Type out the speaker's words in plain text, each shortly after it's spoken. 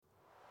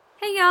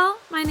Hey y'all,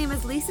 my name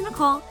is Lisa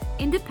Nicole,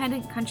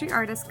 independent country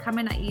artist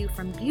coming at you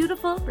from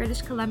beautiful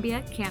British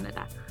Columbia,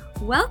 Canada.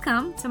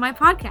 Welcome to my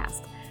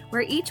podcast,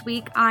 where each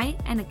week I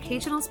and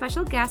occasional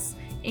special guests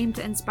aim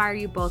to inspire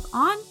you both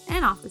on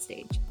and off the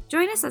stage.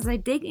 Join us as I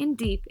dig in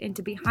deep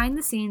into behind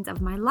the scenes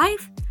of my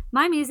life,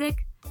 my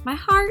music, my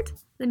heart,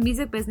 the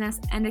music business,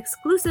 and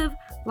exclusive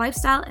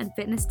lifestyle and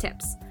fitness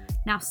tips.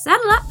 Now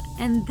settle up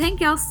and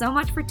thank y'all so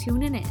much for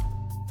tuning in.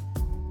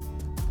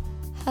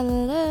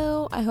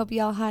 Hello, I hope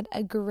y'all had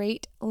a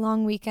great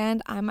long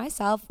weekend. I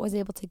myself was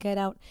able to get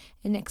out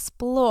and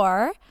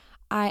explore.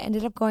 I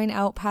ended up going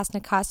out past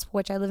Nakusp,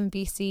 which I live in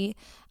BC,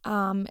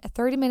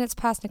 30 minutes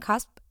past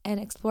Nakusp,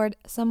 and explored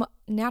some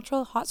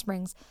natural hot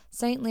springs,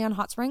 St. Leon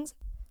Hot Springs.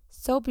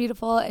 So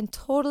beautiful and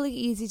totally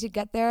easy to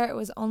get there. It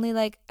was only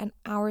like an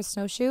hour's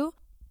snowshoe.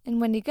 And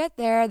when you get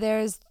there,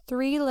 there's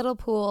 3 little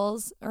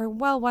pools, or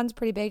well, one's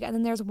pretty big, and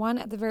then there's one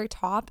at the very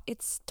top.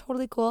 It's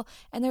totally cool.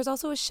 And there's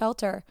also a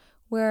shelter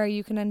where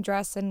you can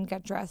undress and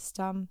get dressed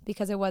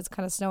because it was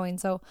kind of snowing.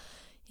 So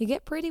you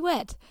get pretty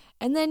wet.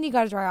 And then you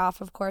got to dry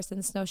off, of course,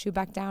 and snowshoe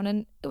back down.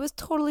 And it was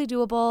totally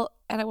doable,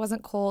 and it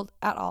wasn't cold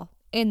at all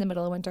in the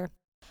middle of winter.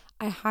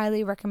 I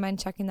highly recommend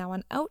checking that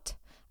one out.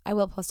 I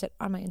will post it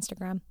on my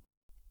Instagram.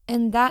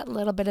 And that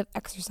little bit of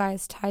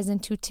exercise ties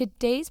into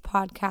today's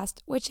podcast,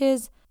 which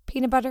is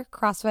peanut butter,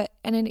 CrossFit,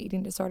 and an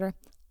eating disorder.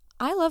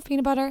 I love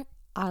peanut butter.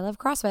 I love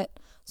CrossFit.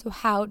 So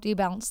how do you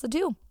balance the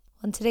two?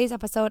 On today's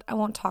episode, I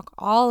won't talk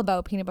all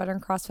about peanut butter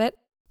and CrossFit,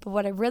 but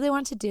what I really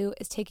want to do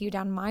is take you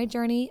down my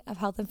journey of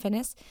health and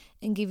fitness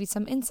and give you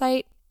some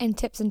insight and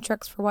tips and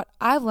tricks for what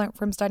I've learned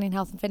from studying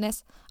health and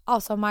fitness,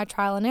 also my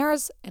trial and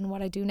errors and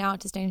what I do now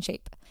to stay in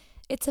shape.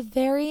 It's a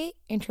very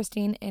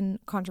interesting and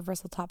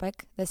controversial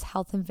topic, this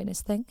health and fitness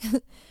thing.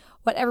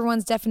 What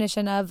everyone's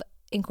definition of,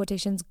 in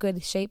quotations,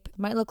 good shape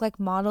might look like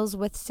models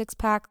with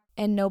 6-pack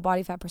and no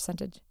body fat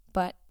percentage.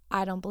 But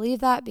I don't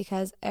believe that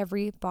because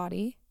every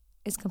body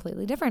is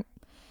completely different.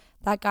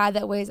 That guy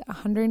that weighs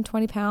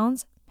 120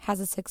 pounds, has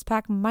a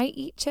 6-pack, might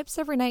eat chips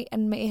every night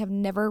and may have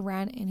never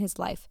ran in his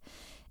life.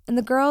 And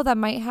the girl that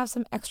might have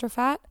some extra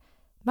fat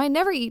might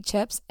never eat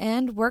chips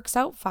and works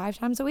out 5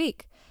 times a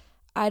week.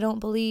 I don't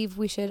believe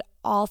we should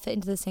all fit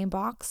into the same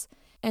box.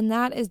 And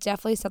that is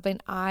definitely something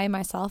I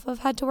myself have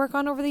had to work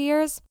on over the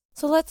years.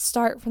 So let's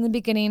start from the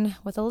beginning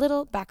with a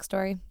little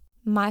backstory.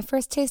 My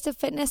first taste of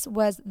fitness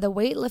was the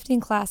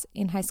weightlifting class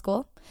in high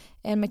school,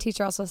 and my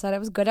teacher also said I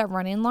was good at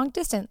running long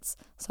distance,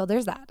 so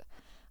there's that.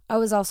 I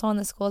was also on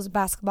the school's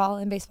basketball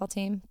and baseball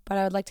team, but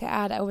I would like to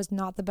add I was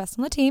not the best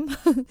on the team.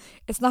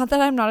 It's not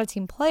that I'm not a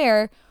team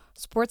player,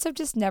 sports have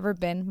just never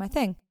been my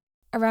thing.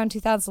 Around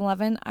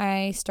 2011,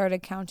 I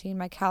started counting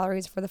my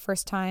calories for the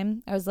first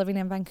time. I was living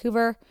in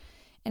Vancouver,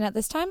 and at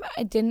this time,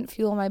 I didn't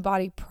fuel my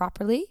body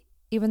properly.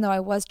 Even though I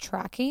was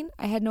tracking,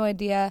 I had no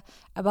idea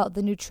about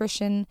the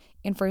nutrition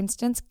in, for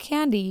instance,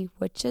 candy,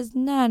 which is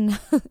none.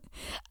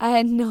 I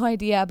had no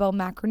idea about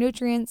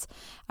macronutrients.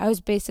 I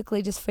was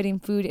basically just fitting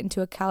food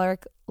into a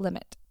caloric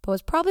limit, but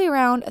was probably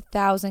around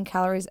 1,000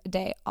 calories a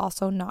day,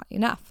 also not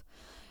enough.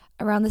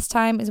 Around this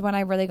time is when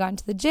I really got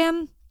into the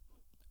gym.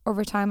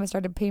 Over time, I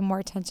started paying more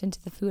attention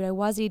to the food I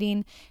was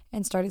eating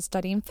and started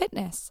studying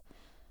fitness.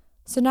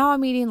 So now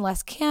I'm eating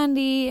less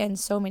candy and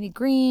so many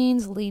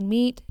greens, lean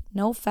meat,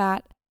 no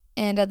fat.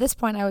 And at this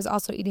point, I was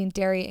also eating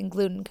dairy and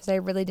gluten because I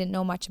really didn't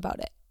know much about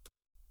it.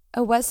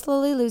 I was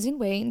slowly losing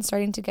weight and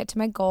starting to get to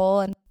my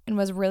goal and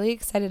was really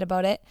excited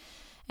about it.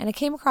 And I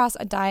came across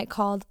a diet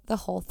called the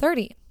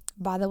Whole30.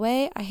 By the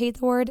way, I hate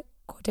the word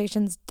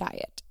quotations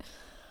diet.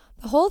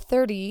 The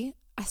Whole30,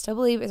 I still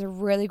believe, is a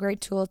really great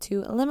tool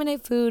to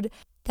eliminate food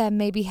that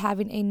may be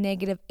having a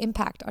negative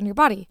impact on your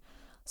body.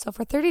 So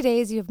for 30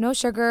 days, you have no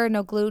sugar,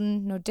 no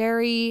gluten, no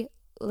dairy,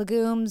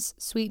 legumes,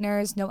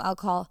 sweeteners, no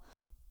alcohol.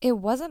 It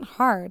wasn't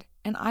hard,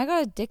 and I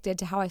got addicted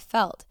to how I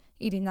felt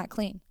eating that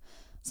clean.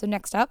 So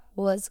next up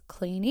was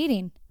clean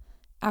eating.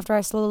 After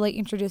I slowly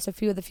introduced a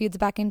few of the foods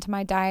back into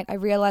my diet, I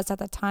realized at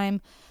the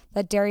time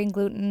that dairy and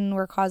gluten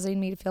were causing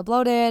me to feel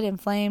bloated,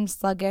 inflamed,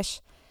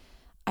 sluggish.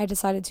 I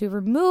decided to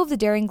remove the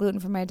dairy and gluten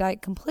from my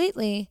diet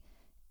completely,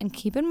 and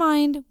keep in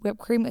mind, whipped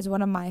cream is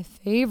one of my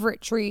favorite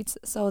treats,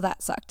 so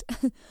that sucked.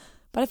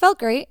 But I felt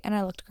great, and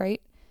I looked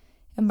great.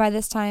 And by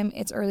this time,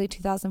 it's early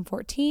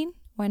 2014,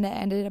 when it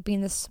ended up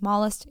being the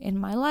smallest in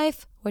my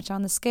life, which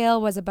on the scale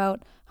was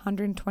about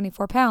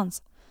 124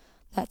 pounds.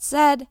 That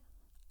said,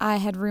 I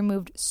had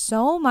removed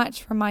so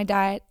much from my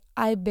diet,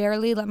 I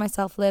barely let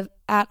myself live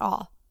at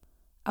all.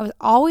 I was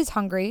always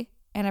hungry,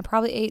 and I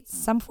probably ate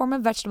some form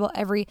of vegetable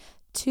every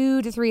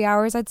 2 to 3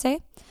 hours, I'd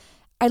say.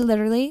 I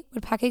literally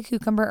would pack a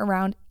cucumber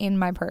around in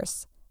my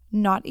purse.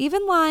 Not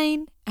even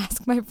lying,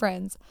 ask my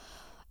friends.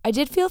 I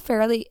did feel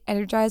fairly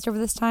energized over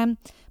this time,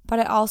 but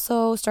I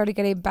also started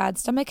getting bad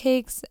stomach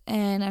aches,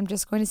 and I'm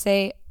just going to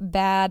say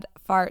bad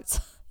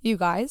farts. You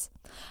guys,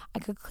 I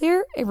could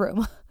clear a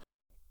room.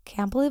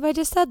 Can't believe I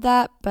just said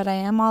that, but I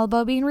am all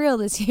about being real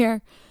this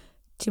year.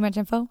 Too much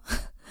info?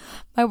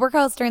 My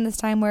workouts during this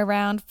time were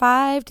around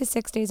 5 to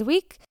 6 days a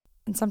week,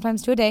 and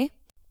sometimes 2 a day.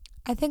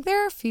 I think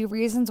there are a few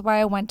reasons why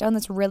I went down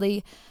this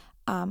really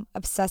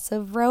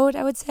obsessive road,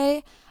 I would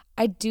say.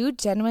 I do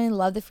genuinely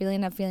love the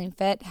feeling of feeling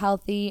fit,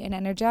 healthy, and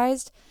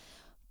energized.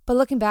 But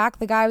looking back,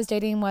 the guy I was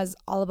dating was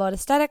all about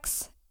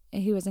aesthetics,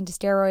 and he was into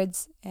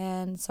steroids.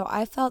 And so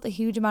I felt a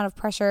huge amount of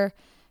pressure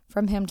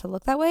from him to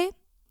look that way.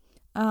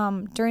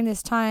 During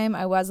this time,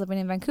 I was living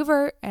in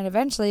Vancouver, and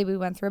eventually we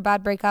went through a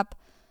bad breakup,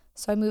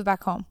 so I moved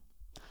back home.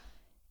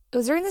 It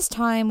was during this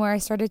time where I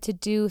started to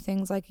do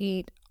things like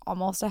eat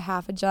almost a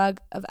half a jug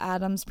of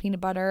Adam's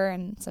peanut butter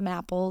and some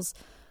apples,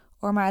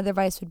 or my other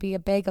vice would be a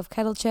bag of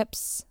kettle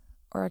chips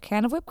or a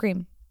can of whipped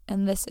cream.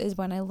 And this is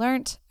when I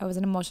learned I was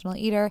an emotional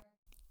eater,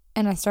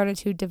 and I started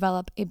to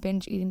develop a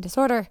binge eating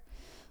disorder.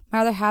 My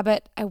other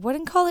habit, I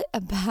wouldn't call it a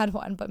bad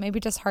one, but maybe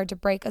just hard to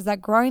break, is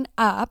that growing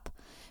up,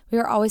 we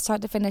were always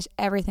taught to finish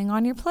everything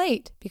on your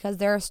plate because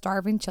there are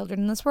starving children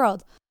in this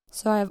world.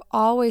 So I've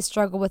always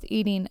struggled with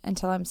eating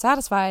until I'm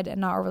satisfied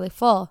and not really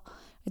full.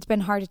 It's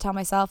been hard to tell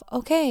myself,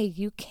 okay,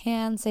 you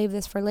can save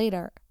this for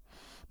later.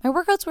 My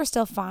workouts were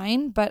still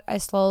fine, but I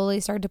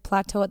slowly started to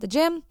plateau at the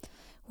gym.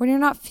 When you're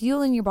not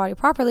fueling your body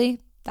properly,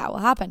 that will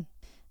happen.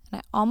 And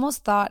I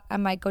almost thought I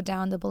might go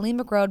down the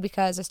bulimic road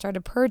because I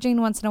started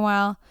purging once in a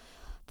while.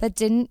 That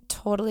didn't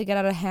totally get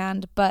out of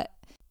hand, but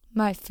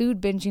my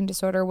food binging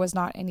disorder was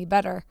not any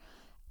better.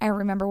 I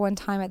remember one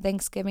time at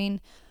Thanksgiving,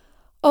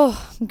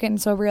 I'm getting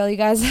so real, you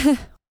guys.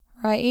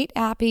 I ate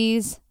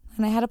Appies,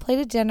 and I had a plate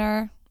of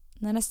dinner,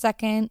 and then a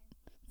second,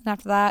 and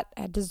after that,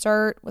 I had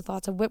dessert with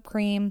lots of whipped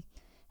cream.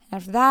 And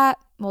after that,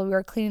 while we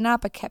were cleaning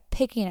up, I kept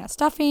picking at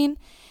stuffing,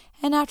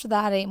 and after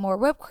that, I ate more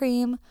whipped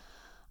cream.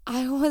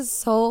 I was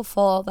so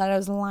full that I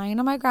was lying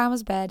on my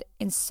grandma's bed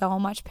in so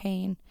much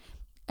pain,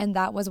 and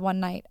that was one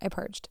night I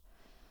purged.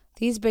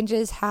 These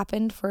binges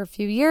happened for a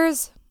few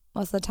years.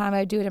 Most of the time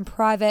I would do it in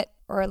private,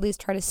 or at least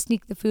try to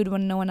sneak the food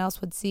when no one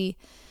else would see.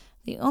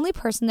 The only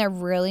person that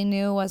really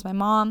knew was my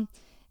mom,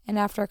 and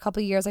after a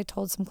couple of years I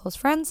told some close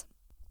friends.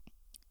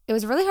 It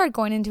was really hard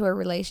going into a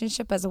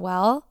relationship as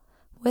well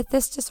with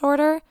this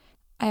disorder.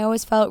 I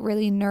always felt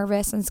really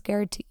nervous and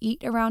scared to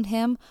eat around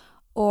him,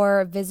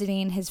 or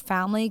visiting his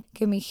family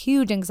gave me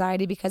huge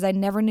anxiety because I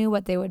never knew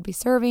what they would be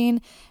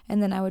serving,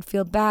 and then I would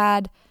feel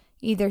bad,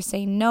 either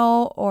say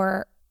no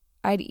or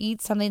I'd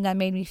eat something that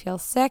made me feel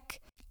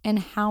sick. And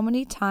how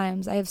many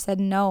times I have said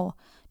no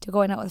to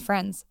going out with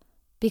friends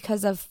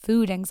because of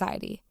food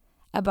anxiety,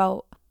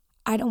 about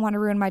I don't want to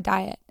ruin my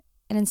diet.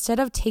 And instead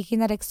of taking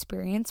that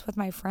experience with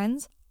my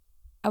friends,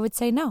 I would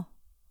say no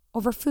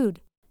over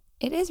food.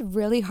 It is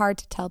really hard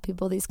to tell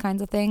people these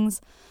kinds of things,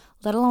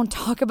 let alone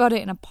talk about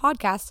it in a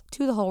podcast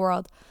to the whole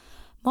world.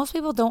 Most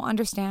people don't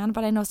understand,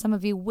 but I know some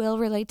of you will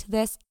relate to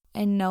this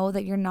and know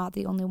that you're not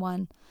the only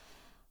one.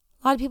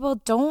 A lot of people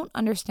don't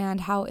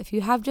understand how if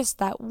you have just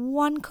that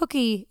one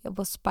cookie, it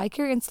will spike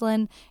your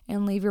insulin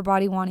and leave your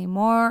body wanting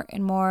more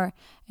and more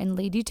and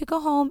lead you to go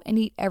home and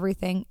eat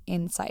everything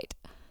in sight.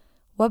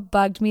 What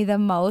bugged me the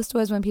most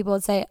was when people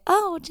would say,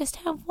 oh, just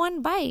have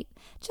one bite.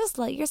 Just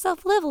let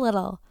yourself live a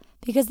little.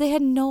 Because they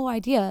had no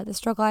idea the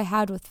struggle I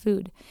had with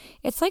food.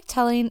 It's like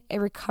telling a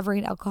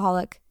recovering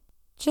alcoholic,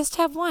 just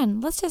have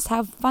one. Let's just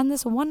have fun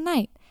this one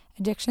night.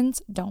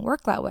 Addictions don't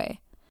work that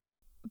way.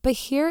 But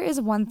here is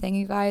one thing,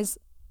 you guys.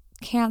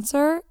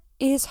 Cancer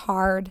is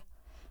hard.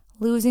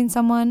 Losing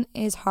someone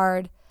is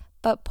hard.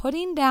 But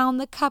putting down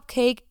the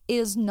cupcake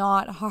is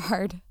not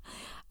hard.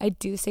 I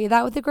do say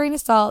that with a grain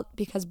of salt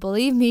because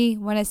believe me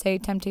when I say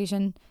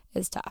temptation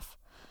is tough.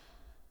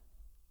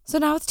 So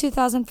now it's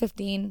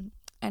 2015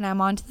 and I'm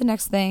on to the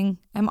next thing.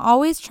 I'm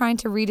always trying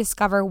to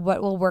rediscover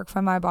what will work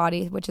for my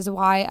body, which is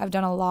why I've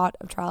done a lot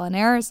of trial and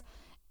errors.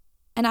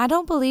 And I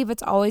don't believe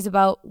it's always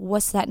about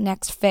what's that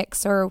next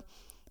fix or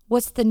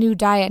what's the new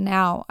diet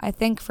now. I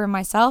think for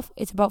myself,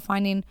 it's about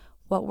finding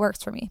what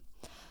works for me.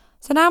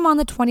 So now I'm on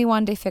the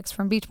 21-day fix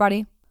from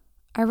Beachbody.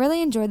 I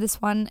really enjoyed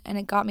this one and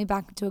it got me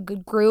back into a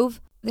good groove.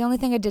 The only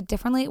thing I did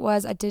differently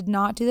was I did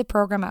not do the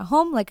program at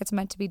home like it's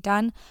meant to be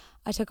done.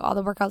 I took all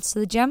the workouts to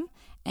the gym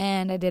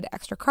and I did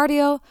extra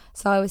cardio,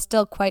 so I was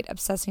still quite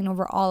obsessing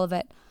over all of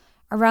it.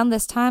 Around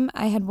this time,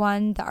 I had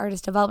won the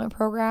artist development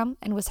program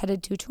and was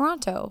headed to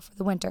Toronto for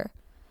the winter.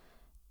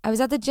 I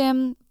was at the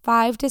gym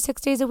 5 to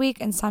 6 days a week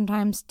and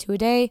sometimes 2 a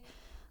day,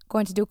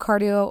 going to do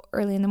cardio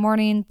early in the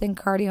morning, then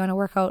cardio and a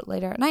workout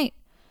later at night.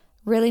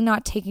 Really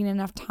not taking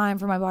enough time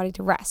for my body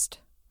to rest.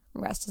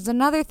 Rest is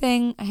another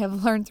thing I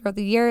have learned throughout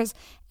the years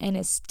and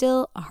is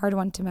still a hard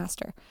one to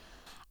master.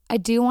 I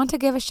do want to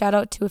give a shout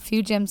out to a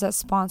few gyms that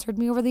sponsored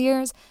me over the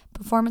years,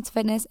 Performance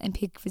Fitness and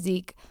Peak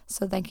Physique,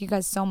 so thank you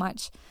guys so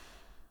much.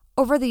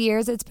 Over the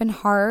years, it's been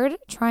hard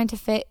trying to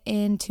fit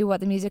into what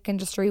the music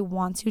industry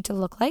wants you to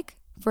look like.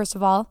 First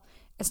of all,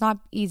 it's not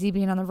easy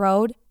being on the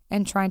road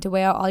and trying to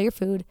weigh out all your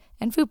food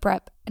and food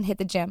prep and hit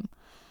the gym.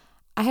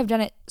 I have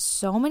done it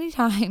so many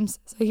times,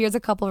 so here's a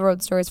couple of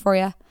road stories for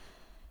you.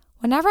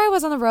 Whenever I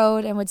was on the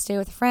road and would stay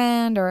with a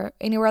friend or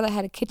anywhere that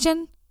had a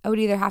kitchen, I would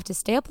either have to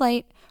stay up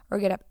late or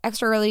get up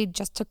extra early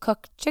just to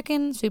cook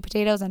chicken, sweet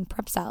potatoes, and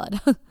prep salad.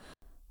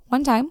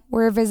 One time,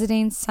 we were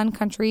visiting Sun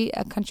Country,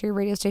 a country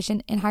radio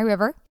station in High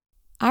River.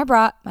 I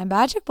brought my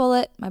magic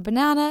bullet, my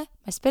banana,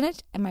 my spinach,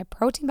 and my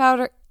protein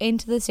powder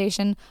into the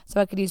station so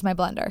I could use my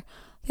blender.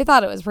 They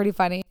thought it was pretty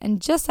funny. And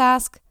just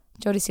ask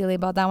Jody Seeley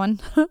about that one.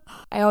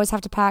 I always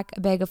have to pack a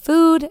bag of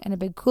food and a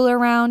big cooler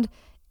around.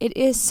 It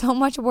is so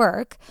much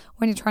work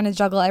when you're trying to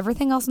juggle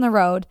everything else on the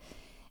road.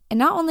 And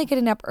not only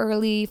getting up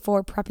early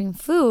for prepping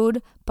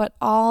food, but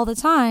all the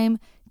time,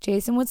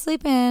 Jason would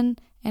sleep in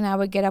and I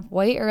would get up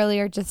way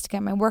earlier just to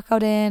get my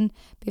workout in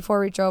before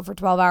we drove for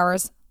 12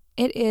 hours.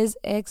 It is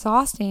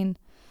exhausting.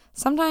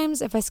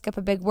 Sometimes if I skip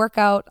a big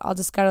workout, I'll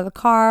just get out of the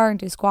car and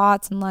do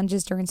squats and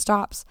lunges during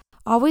stops.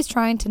 Always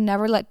trying to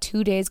never let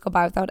 2 days go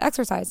by without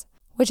exercise,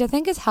 which I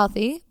think is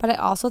healthy, but I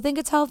also think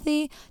it's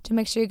healthy to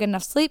make sure you get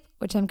enough sleep,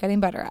 which I'm getting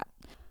better at.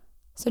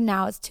 So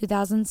now it's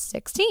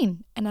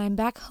 2016 and I'm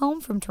back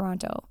home from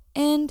Toronto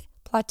and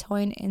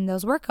plateauing in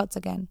those workouts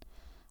again.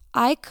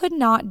 I could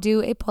not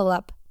do a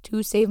pull-up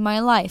to save my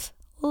life,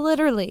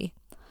 literally.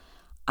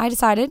 I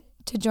decided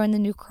to join the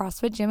new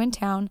CrossFit gym in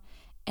town,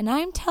 and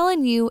I'm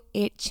telling you,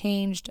 it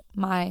changed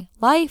my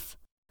life.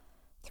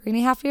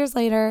 3.5 years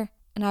later,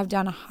 and I've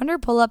done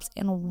 100 pull-ups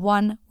in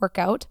one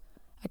workout.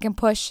 I can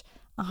push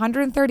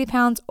 130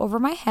 pounds over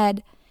my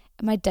head,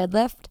 and my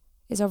deadlift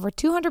is over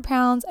 200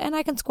 pounds, and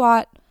I can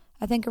squat,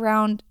 I think,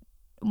 around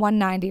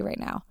 190 right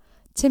now.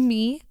 To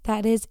me,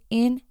 that is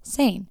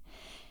insane.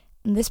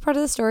 And this part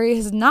of the story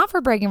is not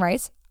for bragging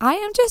rights. I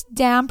am just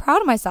damn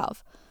proud of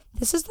myself.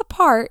 This is the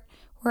part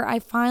where I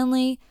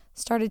finally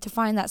started to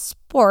find that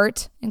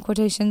sport, in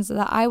quotations,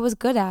 that I was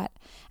good at.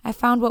 I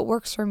found what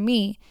works for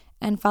me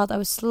and felt I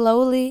was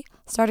slowly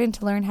starting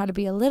to learn how to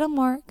be a little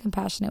more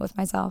compassionate with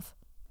myself.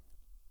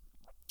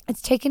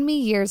 It's taken me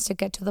years to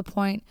get to the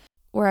point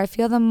where I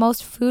feel the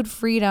most food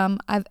freedom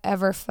I've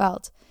ever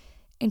felt.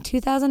 In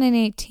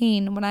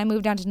 2018, when I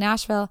moved down to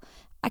Nashville,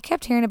 I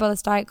kept hearing about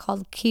this diet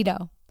called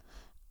keto.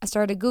 I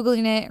started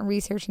Googling it and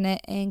researching it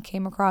and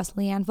came across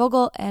Leanne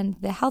Vogel and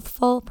The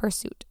Healthful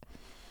Pursuit.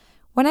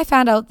 When I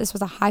found out this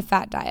was a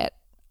high-fat diet,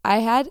 I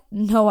had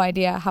no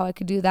idea how I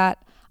could do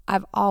that.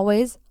 I've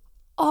always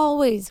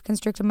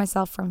constricted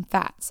myself from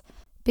fats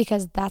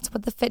because that's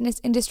what the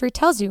fitness industry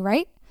tells you,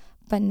 right?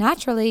 But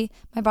naturally,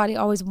 my body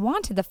always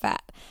wanted the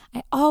fat.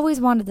 I always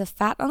wanted the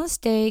fat on the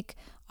steak,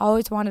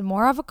 always wanted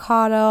more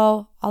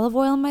avocado, olive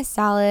oil in my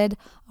salad,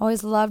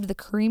 always loved the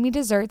creamy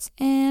desserts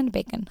and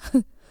bacon.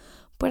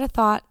 But I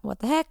thought, what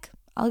the heck?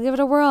 I'll give it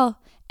a whirl.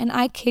 And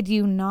I kid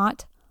you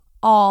not,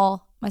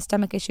 all my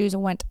stomach issues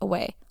went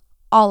away.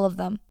 All of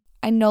them.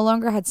 I no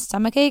longer had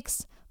stomach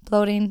aches,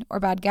 bloating,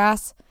 or bad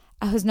gas.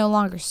 I was no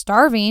longer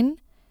starving.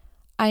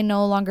 I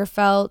no longer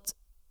felt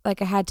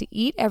like I had to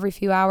eat every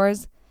few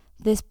hours.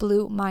 This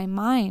blew my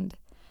mind.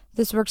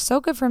 This worked so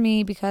good for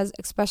me because,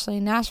 especially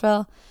in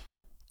Nashville,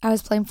 I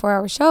was playing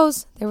 4-hour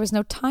shows. There was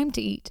no time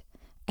to eat.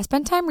 I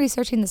spent time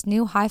researching this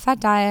new high-fat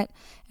diet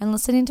and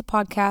listening to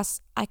podcasts.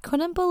 I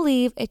couldn't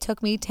believe it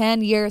took me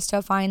 10 years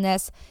to find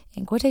this,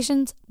 in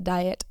quotations,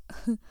 diet.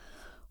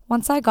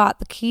 Once I got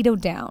the keto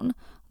down,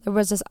 there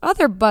was this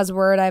other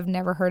buzzword I've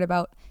never heard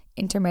about,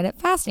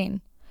 intermittent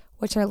fasting,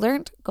 which I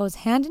learned goes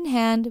hand in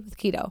hand with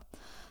keto.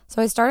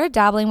 So I started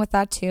dabbling with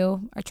that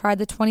too. I tried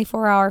the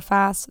 24-hour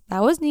fast.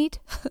 That was neat,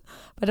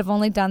 but I've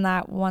only done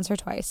that once or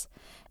twice.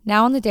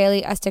 Now on the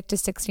daily, I stick to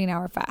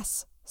 16-hour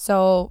fasts.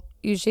 So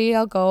usually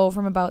I'll go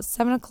from about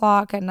 7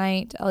 o'clock at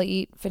night,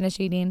 I'll finish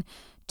eating,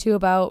 to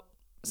about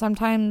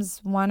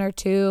sometimes 1 or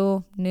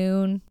 2,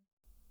 noon.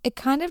 It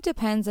kind of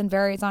depends and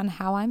varies on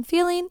how I'm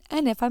feeling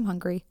and if I'm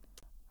hungry.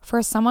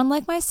 For someone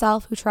like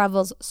myself who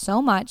travels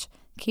so much,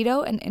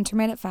 keto and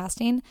intermittent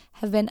fasting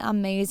have been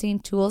amazing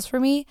tools for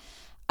me.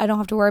 I don't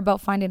have to worry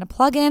about finding a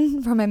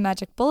plug-in for my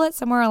magic bullet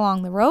somewhere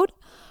along the road,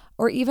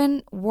 or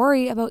even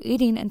worry about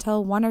eating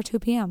until 1 or 2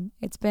 p.m.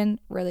 It's been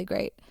really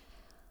great.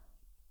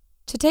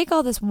 To take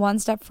all this one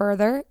step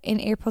further,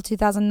 in April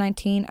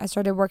 2019, I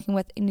started working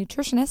with a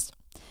nutritionist.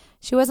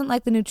 She wasn't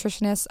like the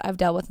nutritionists I've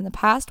dealt with in the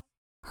past.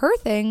 Her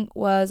thing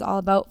was all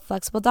about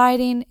flexible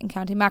dieting and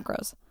counting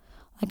macros.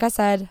 Like I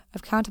said,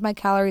 I've counted my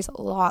calories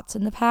lots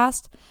in the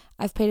past.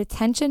 I've paid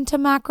attention to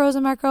macros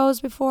and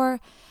macros before,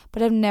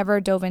 but I've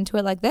never dove into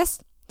it like this.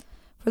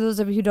 For those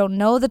of you who don't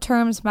know the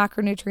terms,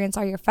 macronutrients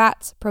are your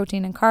fats,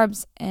 protein, and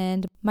carbs,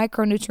 and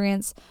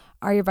micronutrients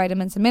are your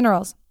vitamins and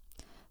minerals.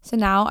 So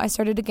now I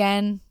started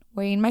again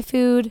weighing my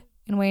food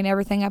and weighing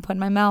everything I put in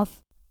my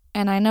mouth.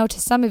 And I know to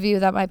some of you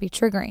that might be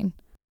triggering.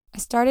 I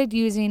started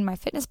using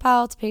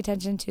MyFitnessPal to pay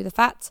attention to the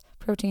fats,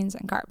 proteins,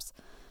 and carbs.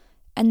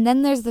 And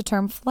then there's the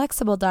term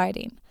flexible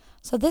dieting.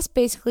 So this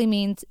basically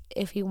means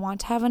if you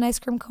want to have an ice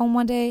cream cone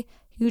one day,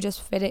 you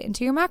just fit it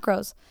into your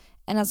macros.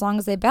 And as long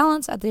as they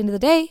balance at the end of the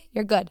day,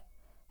 you're good.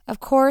 Of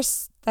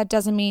course, that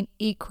doesn't mean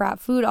eat crap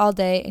food all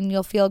day and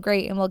you'll feel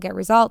great and will get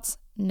results.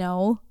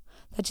 No,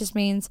 that just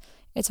means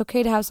it's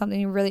okay to have something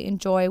you really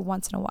enjoy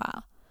once in a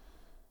while.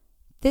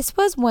 This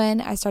was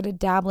when I started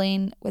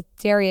dabbling with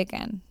dairy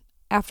again.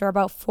 After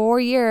about 4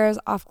 years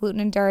off gluten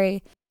and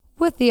dairy,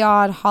 with the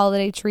odd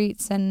holiday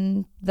treats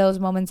and those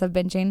moments of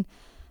binging,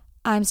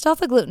 I'm still off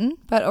the gluten,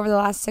 but over the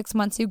last 6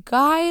 months, you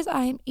guys,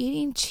 I'm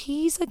eating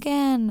cheese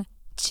again.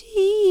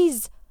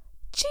 Cheese!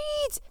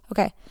 cheese.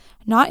 Okay,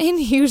 not in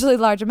hugely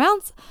large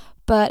amounts,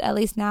 but at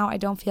least now I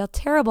don't feel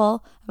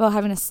terrible about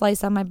having a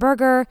slice on my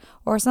burger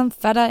or some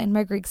feta in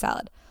my Greek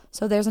salad.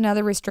 So there's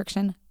another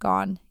restriction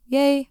gone.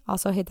 Yay.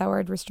 Also hate that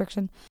word,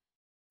 restriction.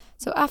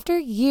 So after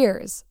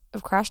years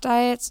of crash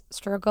diets,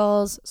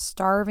 struggles,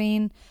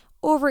 starving,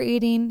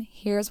 overeating,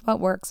 here's what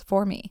works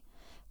for me.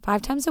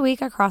 5 times a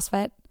week I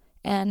CrossFit,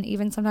 and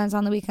even sometimes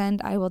on the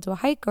weekend I will do a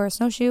hike or a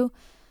snowshoe.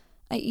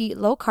 I eat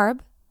low carb,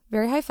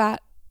 very high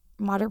fat,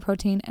 moderate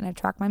protein, and I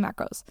track my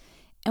macros.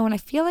 And when I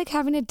feel like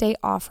having a day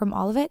off from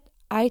all of it,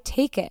 I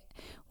take it.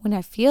 When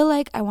I feel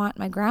like I want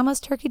my grandma's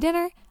turkey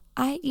dinner,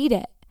 I eat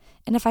it.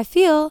 And if I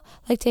feel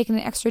like taking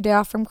an extra day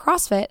off from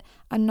CrossFit,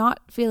 I'm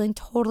not feeling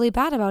totally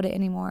bad about it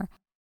anymore.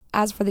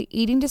 As for the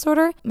eating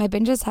disorder, my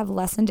binges have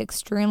lessened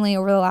extremely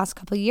over the last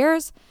couple of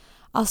years.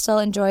 I'll still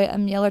enjoy a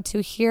meal or two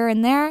here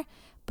and there,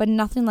 but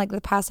nothing like the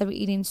past of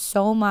eating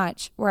so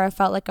much where I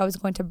felt like I was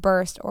going to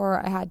burst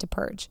or I had to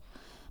purge.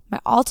 My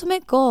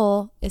ultimate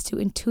goal is to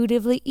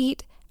intuitively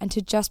eat and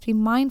to just be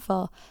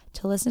mindful,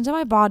 to listen to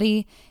my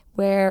body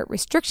where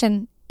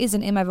restriction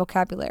isn't in my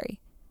vocabulary.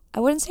 I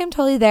wouldn't say I'm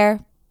totally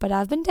there, but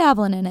I've been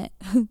dabbling in it.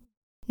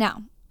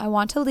 Now, I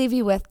want to leave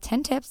you with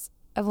 10 tips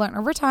I've learned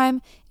over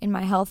time in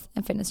my health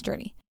and fitness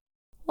journey.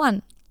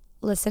 1,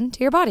 listen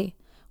to your body,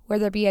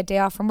 whether it be a day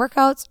off from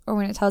workouts or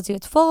when it tells you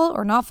it's full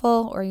or not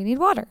full or you need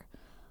water.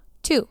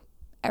 2,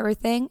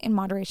 everything in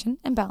moderation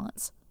and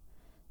balance.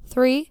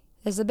 3,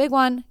 this is a big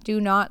one,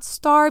 do not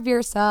starve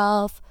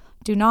yourself.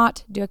 Do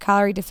not do a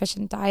calorie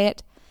deficient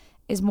diet.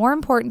 It is more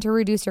important to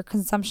reduce your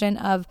consumption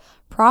of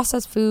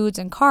processed foods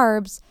and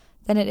carbs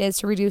than it is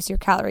to reduce your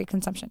calorie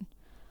consumption.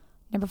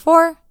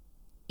 4,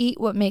 eat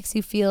what makes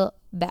you feel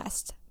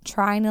best.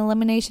 Try an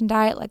elimination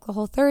diet like the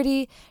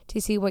Whole30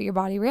 to see what your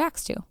body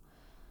reacts to.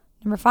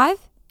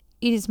 5,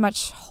 eat as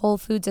much whole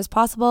foods as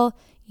possible.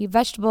 Eat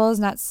vegetables,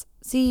 nuts,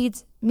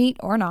 seeds, meat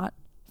or not,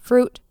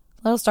 fruit,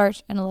 little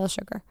starch, and a little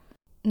sugar.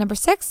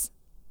 6,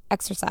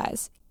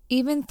 exercise.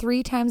 Even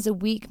 3 times a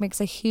week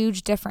makes a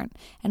huge difference.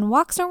 And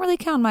walks don't really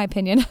count in my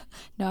opinion.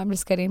 No, I'm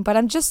just kidding. But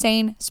I'm just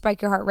saying,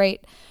 spike your heart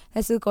rate.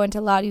 This is going to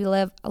allow you to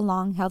live a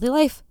long, healthy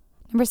life.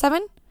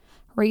 7,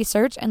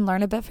 research and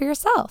learn a bit for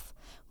yourself.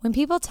 When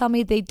people tell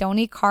me they don't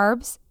eat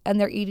carbs and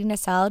they're eating a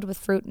salad with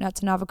fruit,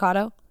 nuts, and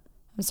avocado,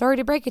 I'm sorry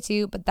to break it to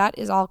you, but that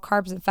is all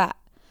carbs and fat.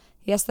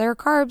 Yes, there are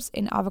carbs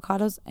in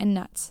avocados and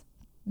nuts.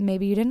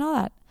 Maybe you didn't know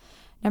that.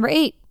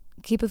 8,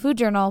 keep a food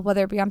journal,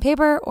 whether it be on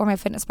paper or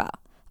MyFitnessPal.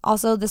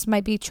 Also, this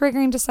might be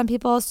triggering to some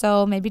people,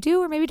 so maybe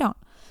do or maybe don't.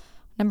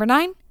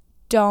 9,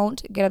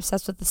 don't get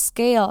obsessed with the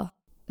scale.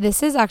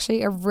 This is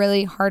actually a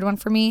really hard one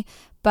for me,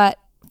 but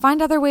find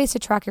other ways to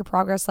track your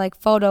progress, like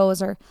photos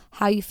or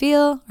how you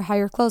feel or how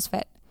your clothes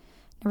fit.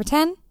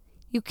 10,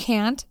 you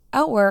can't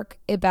outwork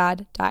a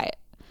bad diet.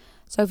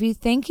 So if you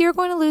think you're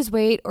going to lose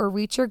weight or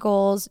reach your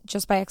goals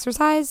just by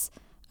exercise,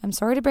 I'm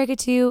sorry to break it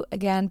to you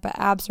again, but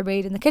abs are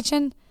made in the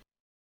kitchen.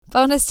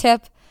 Bonus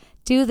tip,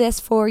 do this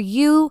for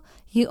you.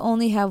 You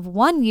only have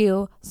one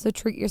you, so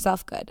treat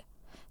yourself good.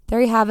 There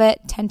you have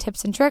it, 10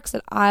 tips and tricks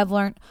that I've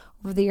learned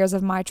over the years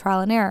of my trial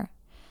and error.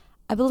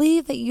 I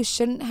believe that you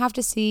shouldn't have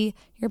to see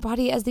your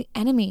body as the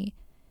enemy,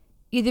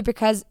 either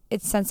because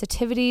it's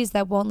sensitivities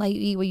that won't let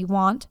you eat what you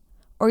want,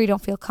 or you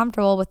don't feel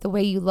comfortable with the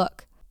way you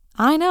look.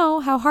 I know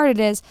how hard it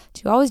is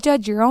to always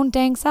judge your own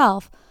dang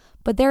self,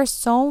 but there are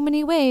so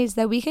many ways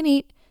that we can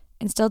eat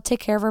and still take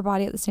care of our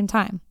body at the same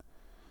time.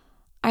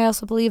 I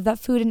also believe that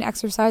food and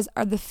exercise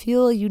are the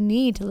fuel you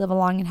need to live a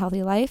long and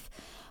healthy life,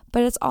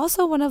 but it's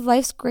also one of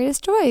life's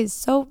greatest joys.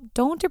 So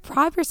don't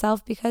deprive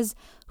yourself, because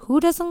who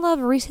doesn't love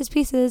Reese's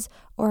Pieces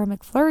or a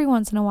McFlurry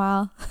once in a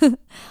while?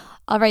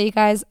 All right, you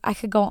guys, I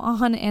could go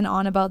on and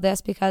on about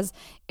this because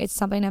it's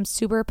something I'm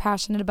super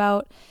passionate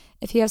about.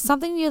 If you have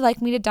something you'd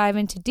like me to dive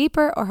into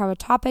deeper or have a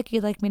topic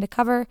you'd like me to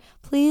cover,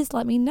 please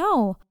let me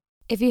know.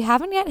 If you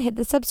haven't yet hit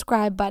the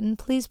subscribe button,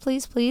 please,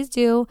 please, please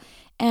do.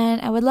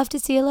 And I would love to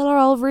see a little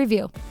old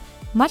review.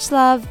 Much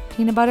love,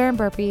 peanut butter and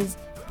burpees.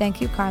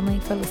 Thank you kindly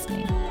for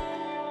listening.